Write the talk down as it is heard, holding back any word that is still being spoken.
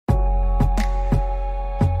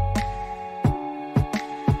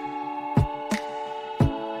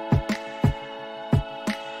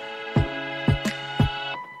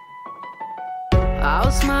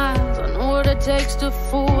takes to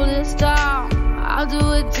fool this town. I'll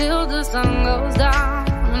do it till the sun goes down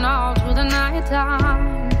and all through the night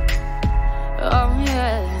time. Oh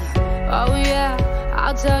yeah, oh yeah,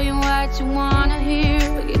 I'll tell you what you wanna hear.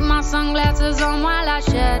 Keep my sunglasses on while I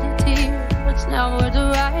shed a tear. It's never the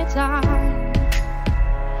right time.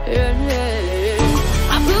 Yeah,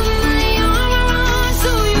 yeah. I put my arm around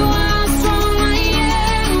so you how strong I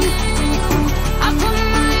am. I put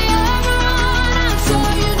my arm around and show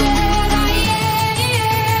you that I am.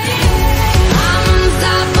 I'm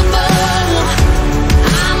unstoppable.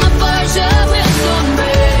 I'm a Porsche with no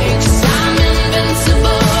brakes. I'm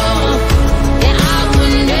invincible. Yeah, I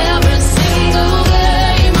win every single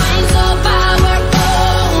game. I'm so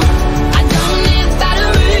powerful. I don't need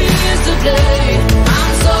batteries to play.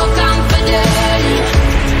 I'm so confident.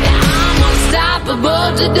 Yeah, I'm unstoppable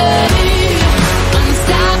today.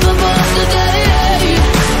 Unstoppable today.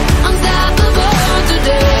 Unstoppable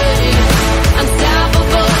today.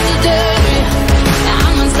 Unstoppable today. Yeah,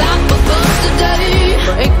 I'm unstoppable today.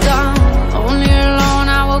 Break down, only alone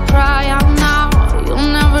I will cry out now. You'll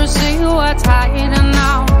never see what's hiding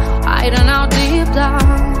out, hiding out deep down.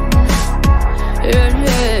 Yeah,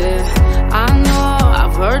 yeah, I know,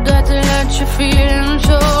 I've heard that to let you feel and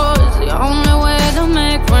show is the only way to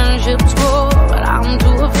make friendships grow, but I'm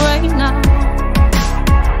too afraid now.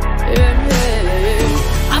 Yeah,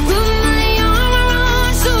 yeah, I put my arm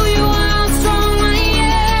around so you how strong I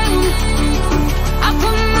am. I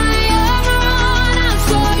put my arm around and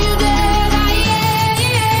show you that I am.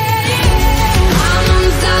 I'm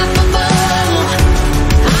unstoppable.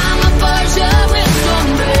 I'm a Porsche with no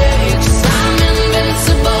brakes. I'm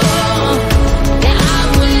invincible. Yeah, I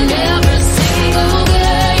win every single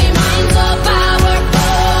game. I'm so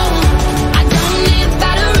powerful. I don't need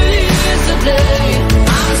batteries to play.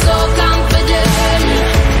 I'm so confident.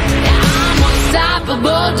 Yeah, I'm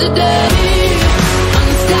unstoppable today.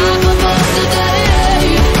 Unstoppable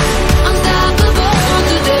today. Unstoppable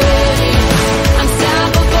today.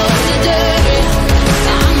 Unstoppable today. Yeah,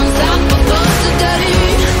 I'm unstoppable today.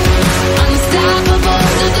 Unstoppable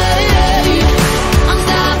today.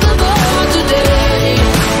 Unstoppable today.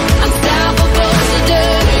 Unstoppable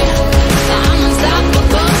today. Yeah, I'm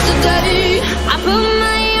unstoppable today. I put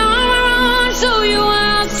my arm around, show you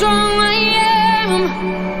how strong I am.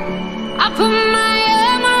 I put my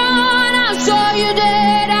arm around, I'll show you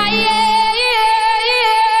that I am.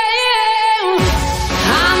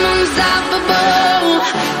 I'm unstoppable.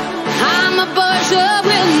 I'm a Porsche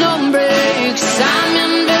with no brakes. I'm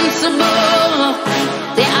invincible.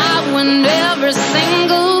 Yeah, I win every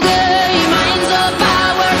single game. I'm so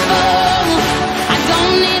powerful. I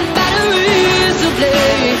don't need batteries to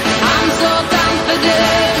play. I'm so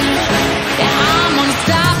confident. Yeah, I'm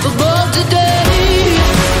unstoppable today.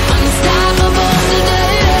 Unstoppable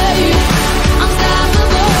today.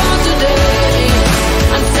 Unstoppable today.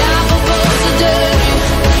 Unstoppable today.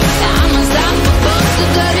 Yeah, I'm unstoppable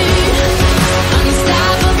today.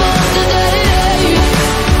 Unstoppable today.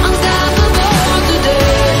 Unstoppable today.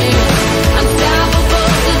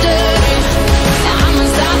 Unstoppable today. Yeah, I'm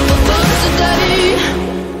unstoppable today.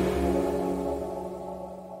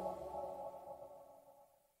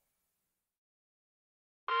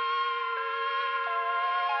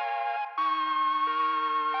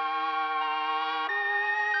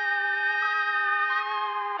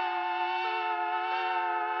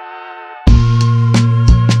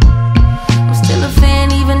 I'm still a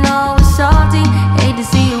fan even though it's salty. Hate to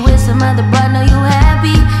see you with some other, but know you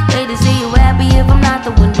happy. Hate to see you happy if I'm not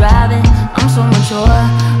the one driving. I'm so mature,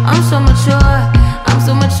 I'm so mature, I'm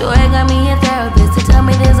so mature. It got me a therapist to tell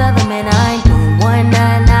me there's other men I ain't doing one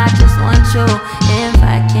night, I just want you. If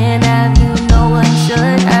I can't have you, no one should.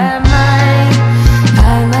 I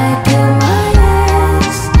might kill my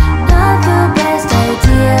ex. Not the best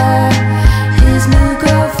idea. His new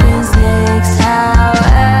girlfriend's next. How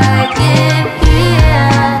I get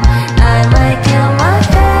here. I might kill my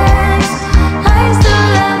ex. I still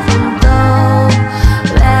love him though.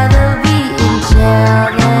 Rather be in jail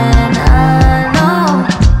than alone.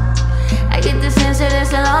 I get the sense that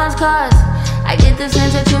it's a lost cause. I get the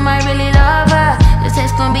sense that you might really love her. This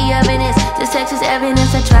text gon' be evidence. This text is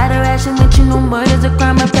evidence. I try to ration with you. No murder's a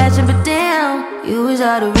crime of passion, but damn, you was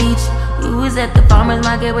out of reach. You was at the farmer's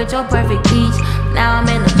market with your perfect peach. Now I'm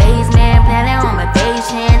in the basement, planning on my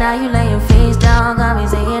patient. Now you laying face down, got me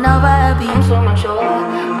singing over a beat. I'm so mature,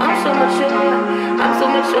 I'm so mature, I'm so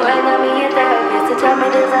mature. I got me a therapist to tell me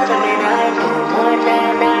there's other men I do. One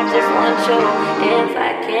night, I just want you. If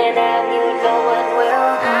I can't have you, no one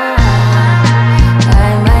will.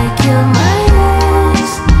 I might kill my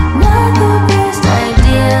ex. Not the best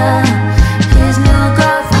idea. His new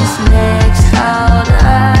girlfriend's next.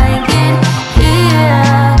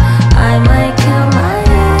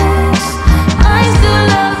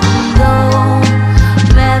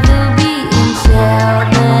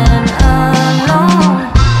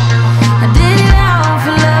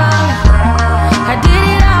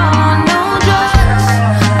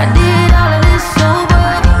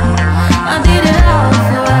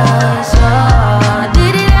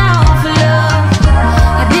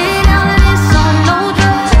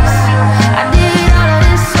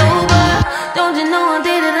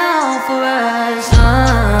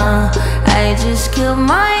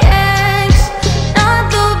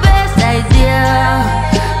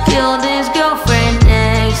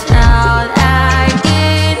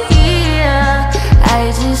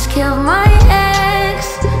 almost killed my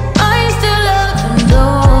ex. I still love him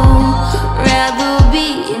though. Rather be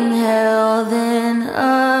in hell than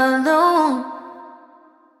alone.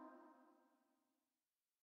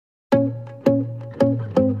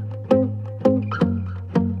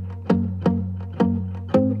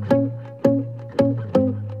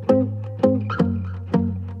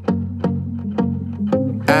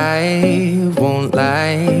 I won't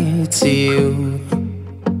lie to you.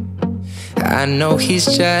 I know he's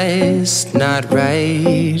just not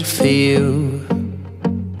right for you.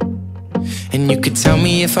 And you could tell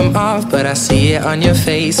me if I'm off, but I see it on your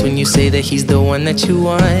face when you say that he's the one that you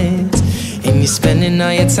want. And you're spending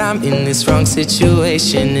all your time in this wrong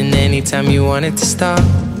situation, and anytime you want it to stop.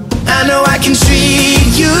 I know I can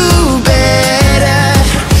treat you better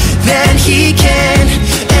than he can,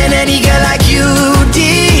 and any girl like you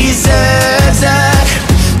deserves a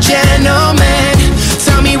gentleman.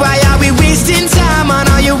 Tell me, why are we wasting time on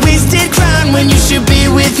all your wasted crime when you should be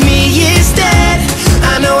with me instead?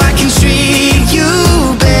 I know I can treat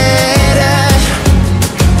you better,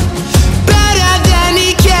 better than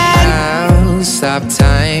he can. I'll stop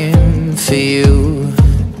time for you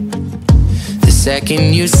the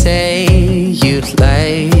second you say you'd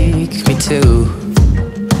like me to.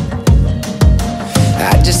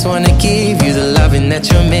 I just wanna give you the loving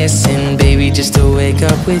that you're missing, baby. Just to wake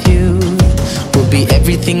up with you will be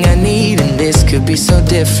everything I need, and this could be so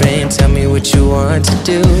different. Tell me what you want to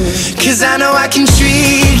do, 'cause I know I can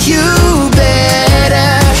treat you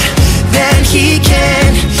better than he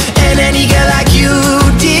can, and any girl like you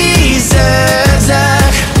deserves a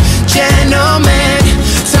gentleman.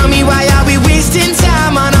 Tell me, why are we wasting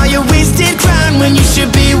time on all your wasted crime when you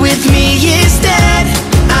should be with me instead?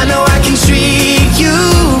 I know I can treat you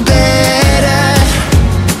better,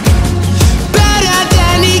 better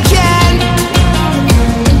than he can,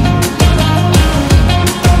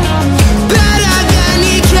 better than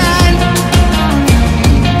he can.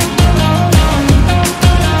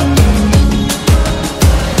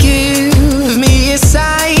 Give me a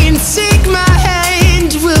sign, take my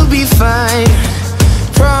hand, we'll be fine.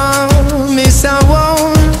 Promise I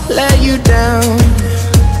won't let you down.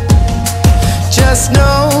 Just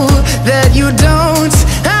know that you don't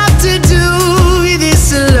have to do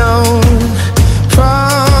this alone.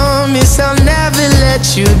 Promise I'll never let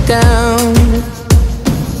you down,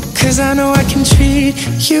 'cause I know I can treat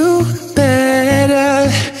you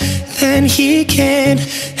better than he can,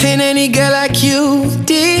 and any girl like you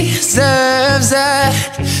deserves a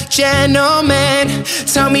gentleman.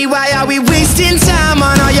 Tell me, why are we wasting time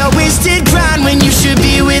on all your wasted grind when you should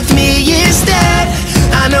be with me instead?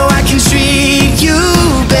 I know I can treat you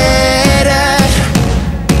better,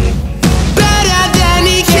 better than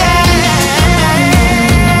he can.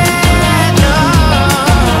 No,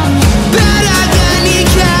 better than he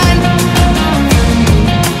can,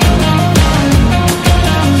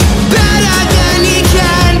 better than he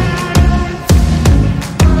can.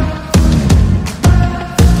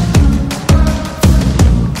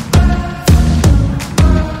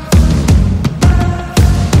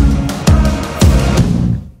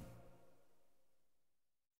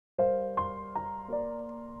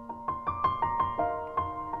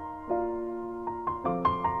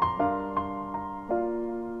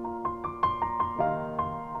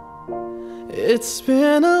 It's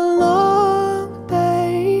been a long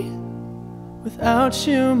day without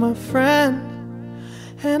you, my friend,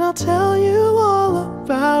 and I'll tell you all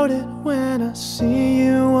about it when I see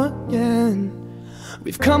you again.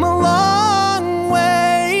 We've come a long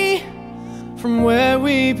way from where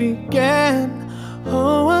we began.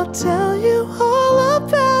 Oh, I'll tell you all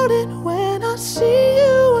about it when I see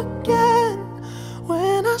you again,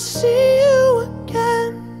 when I see you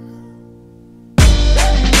again.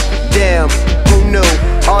 Damn, who knew?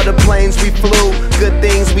 All the planes we flew, good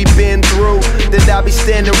things we've been through, that I'll be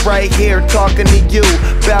standing right here talking to you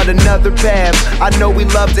about another path. I know we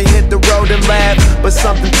love to hit the road and laugh, but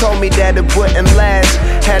something told me that it wouldn't last.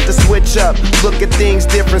 Had to switch up, look at things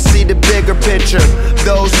different, see the bigger picture.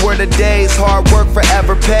 Those were the days, hard work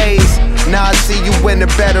forever pays. Now I see you in a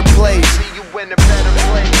better place.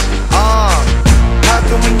 How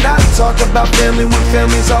can we not talk about family when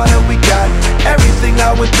family's all that we got? Everything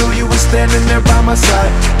I went through, you were standing there by my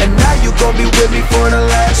side, and now you gon' be with me for the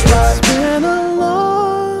last ride. It's been a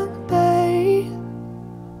long day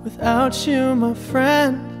without you, my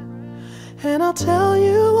friend, and I'll tell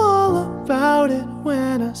you all about it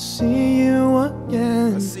when I see you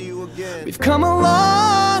again. We've come a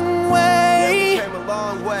long way,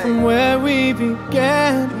 from where we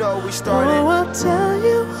began. You know we started. Oh, I'll tell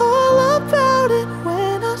you all about it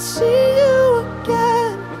when I see you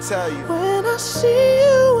again. Tell you. When I see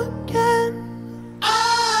you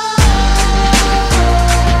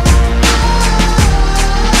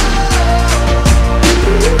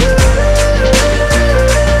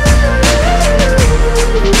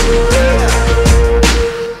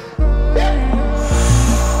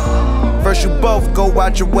Go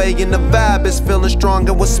out your way and the vibe is feeling strong.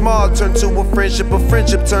 And what's small turn to a friendship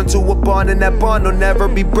turn to a bond. And that bond will never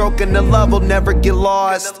be broken, the love will never get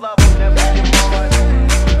lost.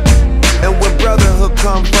 And when brotherhood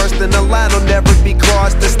come first, then the line will never be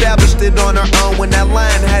crossed. Established it on our own when that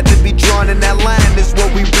line had to be drawn. And that line is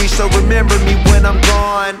what we reach, so remember me when I'm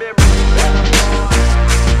gone.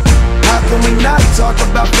 How can we not talk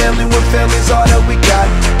about family when family's all that we got?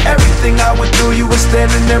 Everything I went through, you were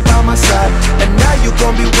standing there by my side. And now you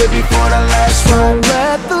gon' be with me for the last ride.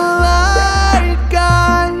 Let the light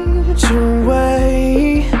guide your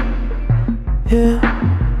way. Yeah.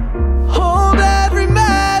 Hold every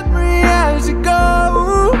memory as you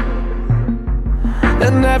go,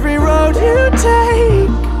 and every road you take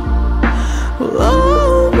will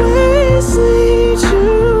always lead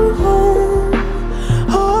you home.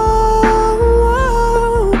 Oh,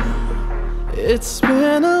 it's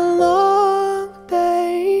been a long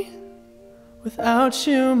day without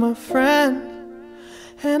you, my friend,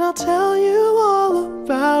 and I'll tell you all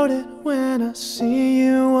about it when I see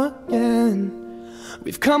you again.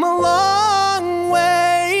 We've come a long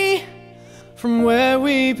way from where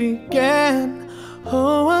we began.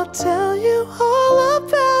 Oh, I'll tell you all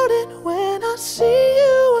about it when I see you.